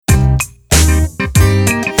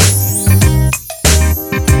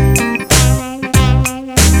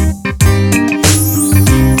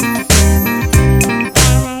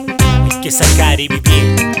respirar y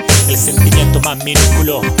vivir. El sentimiento más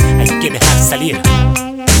minúsculo hay que dejar salir.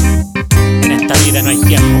 En esta vida no hay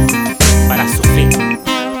tiempo para sufrir.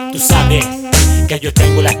 Tú sabes que yo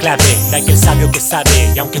tengo la clave de aquel sabio que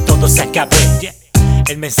sabe, y aunque todo se acabe,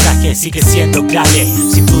 el mensaje sigue siendo clave.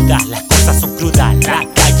 Sin duda las cosas son crudas, la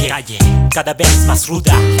calle cada vez más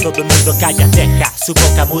ruda. Todo el mundo calla, deja su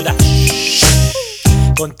boca muda.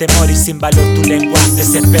 Con temor y sin valor tu lengua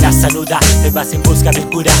desespera, saluda. Te vas en busca de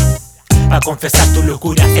cura a confesar tu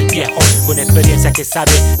locura. El viejo con experiencia que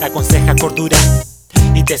sabe te aconseja cordura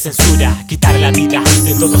y te censura quitar la vida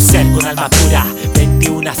de todo ser con alma pura.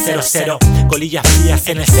 2100, colillas frías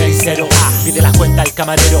en el cenicero. Pide la cuenta al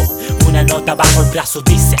camarero, una nota bajo el brazo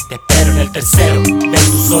dice: te espero en el tercero.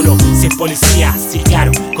 Ven tú solo, sin policía, sí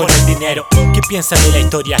claro, con el dinero. ¿Qué piensas de la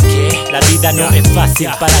historia? Que la vida no es fácil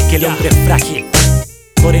para aquel hombre frágil.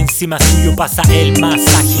 Por encima suyo pasa el más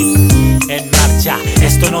ágil. En marcha,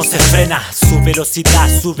 esto no se frena. Su velocidad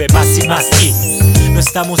sube más y más. Y no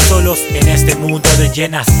estamos solos en este mundo de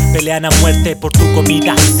llenas. Pelean a muerte por tu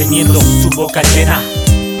comida, teniendo su boca llena.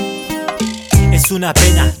 Es una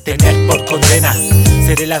pena tener por condena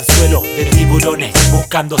ser el anzuelo de tiburones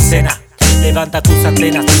buscando cena. Levanta tus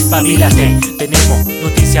antenas, despabilate. Tenemos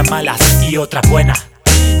noticias malas y otras buenas.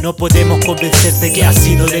 No podemos convencerte que has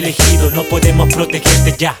sido el elegido. No podemos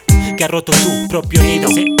protegerte ya que has roto tu propio nido.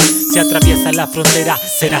 Si atraviesas la frontera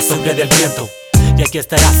serás hombre del viento, y aquí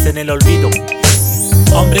estarás en el olvido.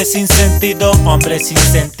 Hombre sin sentido, hombre sin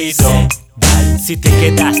sentido. Si te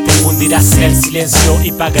quedas te hundirás en el silencio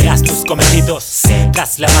y pagarás tus cometidos.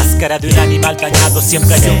 Tras la máscara de un animal dañado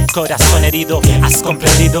siempre hay un corazón herido. ¿Has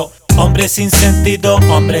comprendido? Hombre sin sentido,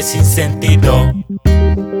 hombre sin sentido.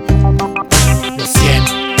 Lo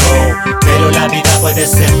siento, pero la vida puede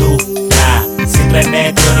ser dura, sin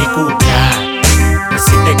remedio ni cura.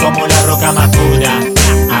 Resiste como la roca más pura.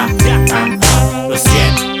 Lo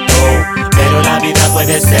siento, pero la vida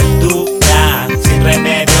puede ser dura, sin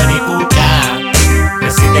remedio ni cura.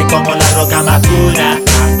 Resiste como la roca más pura.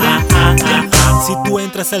 Si tú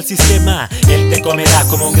entras al sistema, él te comerá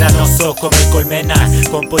como un gran oso, come colmenas.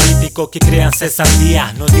 Con políticos que crean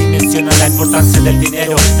cesantía, no dimensionan la importancia del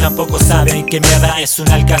dinero. Tampoco saben que mierda es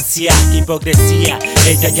una alcancía. Qué hipocresía,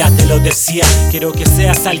 ella ya te lo decía. Quiero que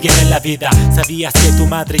seas alguien en la vida. Sabías que tu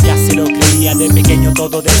madre ya se lo creía. De pequeño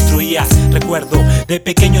todo destruías. Recuerdo, de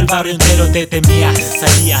pequeño el barrio entero te temía.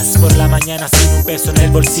 Salías por la mañana sin un peso en el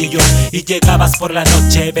bolsillo y llegabas por la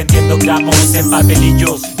noche vendiendo gramos en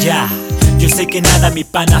papelillos. Ya, yo sé que nada, mi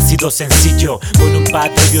pan, ha sido sencillo. Con un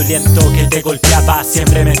padre violento que te golpeaba,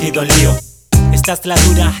 siempre metido en lío. Esta es la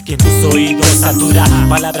dura que en tus oídos satura.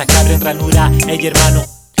 Palabras que abren ranura. Ey hermano,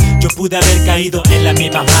 yo pude haber caído en la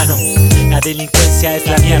misma mano. La delincuencia es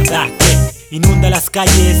la mierda que inunda las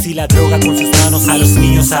calles y la droga con sus manos a los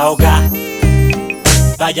niños ahoga.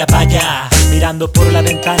 Vaya, vaya, mirando por la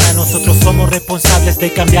ventana, nosotros somos responsables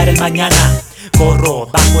de cambiar el mañana. Corro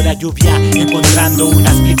bajo la lluvia encontrando una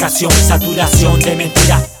explicación. Saturación de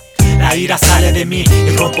mentira. La ira sale de mí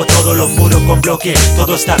y rompo todos los muros con bloque.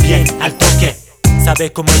 Todo está bien al toque.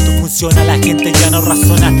 Sabes cómo esto funciona. La gente ya no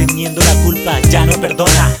razona, teniendo la culpa ya no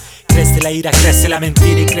perdona. Crece la ira, crece la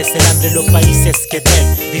mentira y crece el hambre en los países que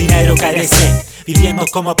del dinero carecen. Viviendo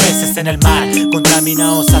como peces en el mar,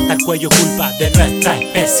 contaminados hasta el cuello, culpa de nuestra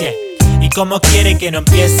especie. ¿Y cómo quiere que no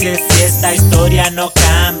empiece si esta historia no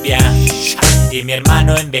cambia? Y mi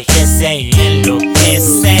hermano envejece y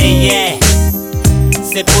enloquece, yeah.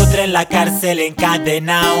 Se pudre en la cárcel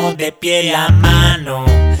encadenado de piel a mano,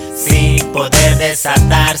 sin poder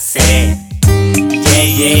desatarse, yeah,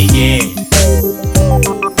 yeah, yeah.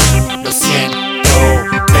 Lo siento,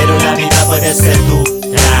 pero la vida puede ser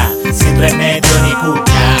dura, sin remedio ni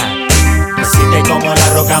cura. Resiste como la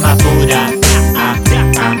roca más pura.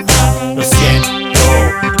 Lo siento,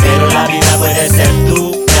 pero la vida puede ser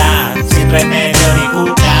dura, sin remedio ni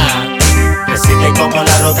cura. Resiste como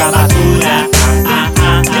la roca más pura.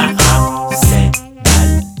 Se va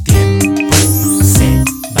el tiempo, se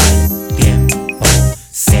va el tiempo,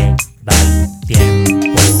 se va el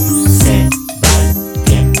tiempo, se va el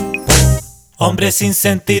tiempo. Hombre sin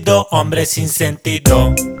sentido, hombre sin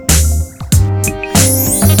sentido.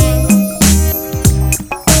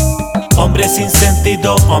 Hombre sin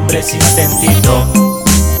sentido, hombre sin sentido.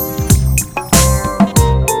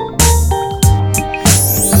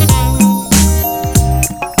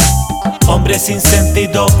 Hombre sin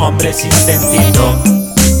sentido, hombre sin sentido.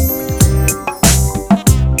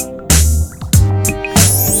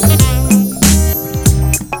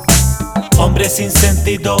 Hombre sin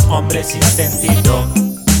sentido, hombre sin sentido.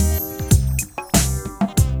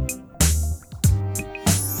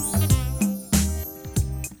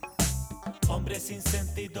 Hombre Hombre sin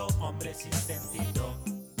sentido, hombre sin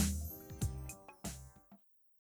sentido.